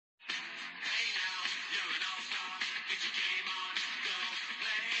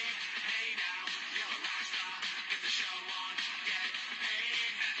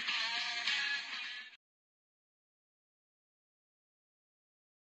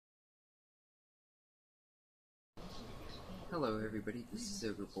Hello everybody, this is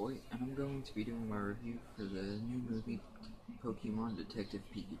Overboy, and I'm going to be doing my review for the new movie Pokemon Detective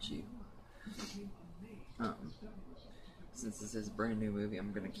Pikachu. Um, since this is a brand new movie,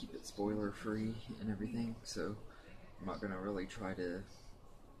 I'm going to keep it spoiler free and everything, so I'm not going to really try to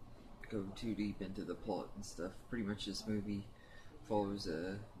go too deep into the plot and stuff. Pretty much this movie follows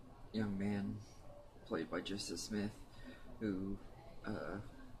a young man played by Justice Smith who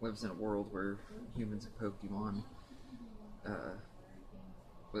lives in a world where humans and Pokemon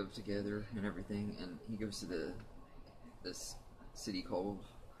live together and everything, and he goes to this city called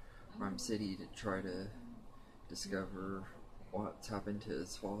Rhyme City to try to discover what's happened to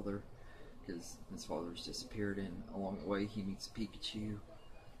his father, because his father's disappeared, and along the way he meets Pikachu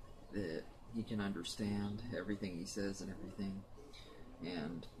that he can understand everything he says and everything,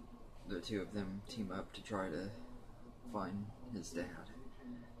 and the two of them team up to try to find his dad.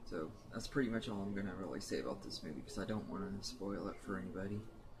 So that's pretty much all I'm gonna really say about this movie, because I don't want to spoil it for anybody.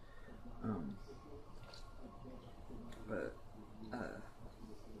 But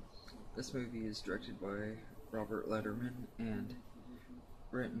this movie is directed by Robert Letterman and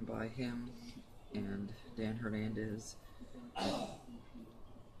written by him and Dan Hernandez,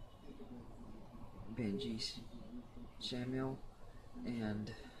 Benji Shamil,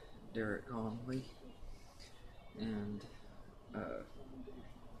 and Derek Connolly, and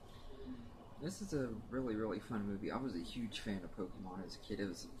this is a really fun movie. I was a huge fan of Pokemon as a kid. It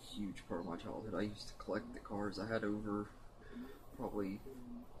was a huge part of my childhood. I used to collect the cards. I had over probably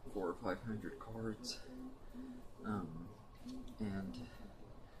 400 or 500 cards, and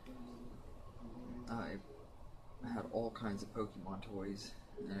I had all kinds of Pokemon toys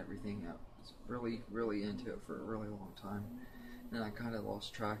and everything. I was really into it for a really long time. And I kind of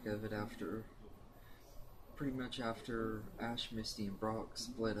lost track of it pretty much after Ash, Misty, and Brock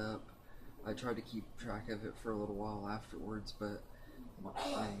split up. I tried to keep track of it for a little while afterwards, but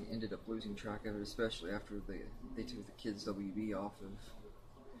I ended up losing track of it, especially after they took the kids WB off of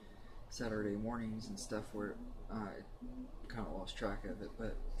Saturday mornings and stuff, where I kind of lost track of it.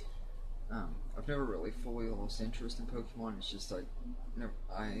 But I've never really fully lost interest in Pokemon. It's just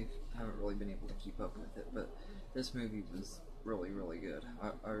I haven't really been able to keep up with it. But this movie was really good.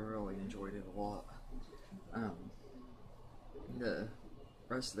 I really enjoyed it a lot. The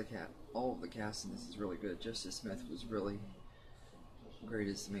rest of all of the cast in this is really good. Justice Smith was really great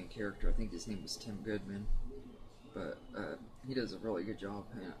as the main character. I think his name was Tim Goodman, but he does a really good job.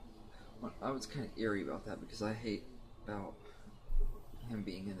 And I was kind of eerie about that, because I hate about him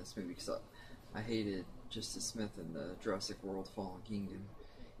being in this movie, because I hated Justice Smith in the Jurassic World Fallen Kingdom.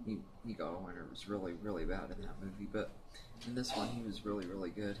 He got on, it was really bad in that movie, but in this one he was really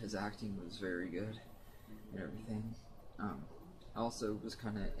good. His acting was very good and everything. I also was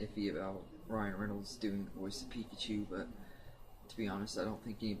kind of iffy about Ryan Reynolds doing the voice of Pikachu, but to be honest, I don't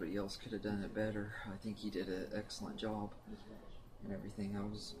think anybody else could have done it better. I think he did an excellent job and everything.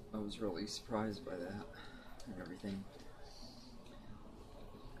 I was really surprised by that and everything.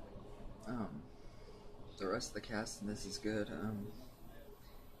 The rest of the cast in this is good.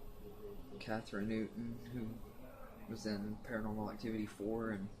 Catherine Newton, who was in Paranormal Activity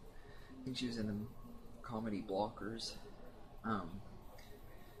 4, and I think she was in the comedy Blockers.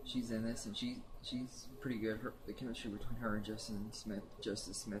 She's in this, and she's pretty good. The chemistry between her and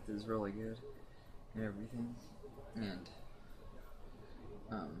Justice Smith is really good and everything. And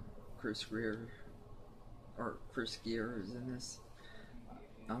Chris Gear is in this.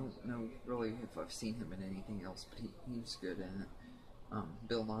 I don't know really if I've seen him in anything else, but he's good in it.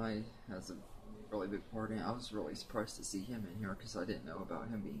 Bill Nye has a really big part in it. I was really surprised to see him in here, because I didn't know about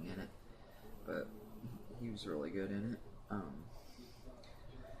him being in it, but he was really good in it.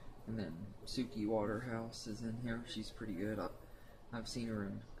 And then Suki Waterhouse is in here. She's pretty good. I've seen her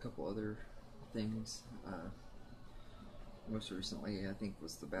in a couple other things. Most recently, I think,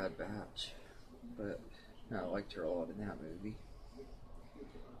 was The Bad Batch, but I liked her a lot in that movie.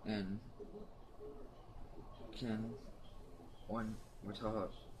 And Ken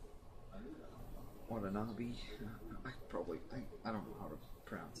Watanabe, I don't know how to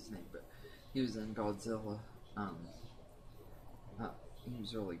pronounce his name, but he was in Godzilla. He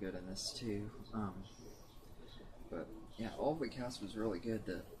was really good in this too. But yeah, all the cast was really good.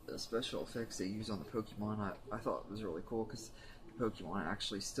 The special effects they use on the Pokemon, I thought was really cool, because the Pokemon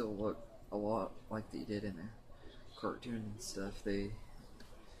actually still look a lot like they did in the cartoon and stuff. They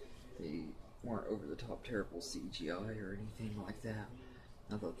weren't over the top terrible CGI or anything like that.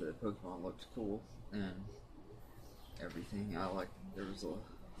 I thought the Pokemon looked cool and everything. There was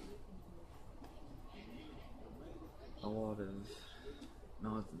a lot of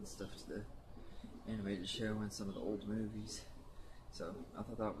nods and stuff to the animated show and some of the old movies. So I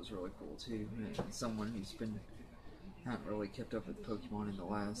thought that was really cool too. And someone who's hadn't really kept up with Pokemon in the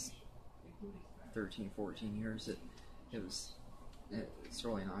last 13, 14 years, it's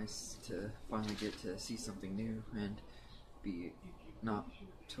really nice to finally get to see something new and be not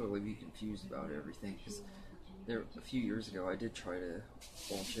totally be confused about everything. Because a few years ago I did try to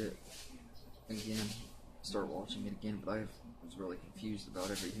watch it again, start watching it again, but I was really confused about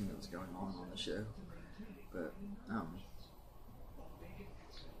everything that was going on the show. But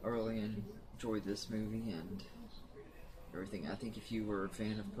I really enjoyed this movie and everything. I think if you were a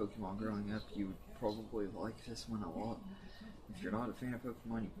fan of Pokemon growing up, you would probably like this one a lot. If you're not a fan of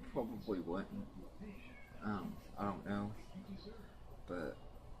Pokemon, you probably wouldn't. I don't know, but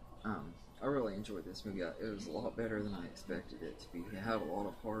I really enjoyed this movie. It was a lot better than I expected it to be. It had a lot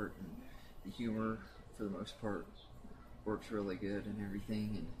of heart, and the humor, for the most part, worked really good and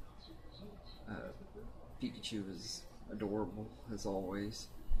everything. And Pikachu is adorable as always.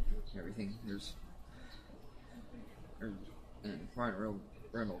 Everything and Ryan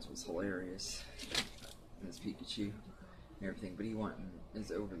Reynolds was hilarious as Pikachu and everything, but he wasn't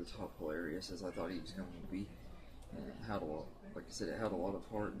as over the top hilarious as I thought he was going to be. And it had a lot, like I said, it had a lot of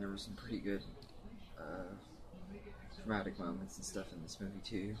heart, and there were some pretty good dramatic moments and stuff in this movie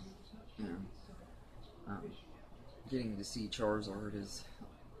too. And getting to see Charizard as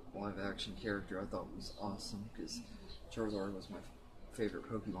a live-action character, I thought was awesome, because Charizard was my favorite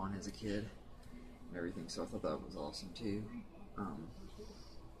Pokemon as a kid and everything, so I thought that was awesome too.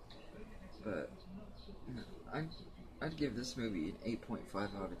 But I'd give this movie an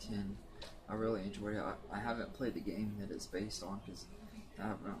 8.5 out of 10. I really enjoyed it. I haven't played the game that it's based on, because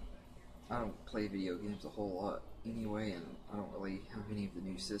I don't play video games a whole lot anyway, and I don't really have any of the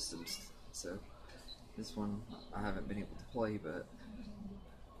new systems, so this one I haven't been able to play, but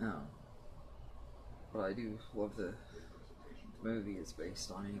I do love the movie it's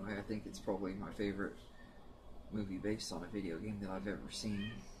based on anyway. I think it's probably my favorite movie based on a video game that I've ever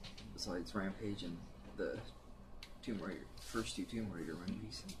seen, besides Rampage and the first two Tomb Raider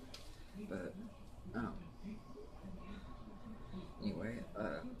movies. But anyway,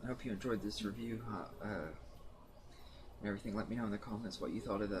 I hope you enjoyed this review and everything. Let me know in the comments what you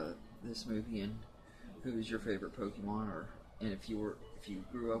thought of this movie, and who was your favorite Pokemon, and if you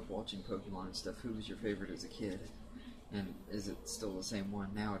grew up watching Pokemon and stuff, who was your favorite as a kid, and is it still the same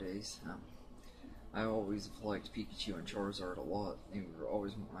one nowadays? I always have liked Pikachu and Charizard a lot. They were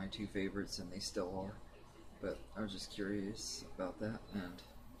always my two favorites, and they still are. But I was just curious about that, and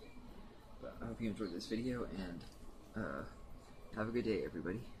I hope you enjoyed this video, and have a good day,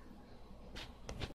 everybody.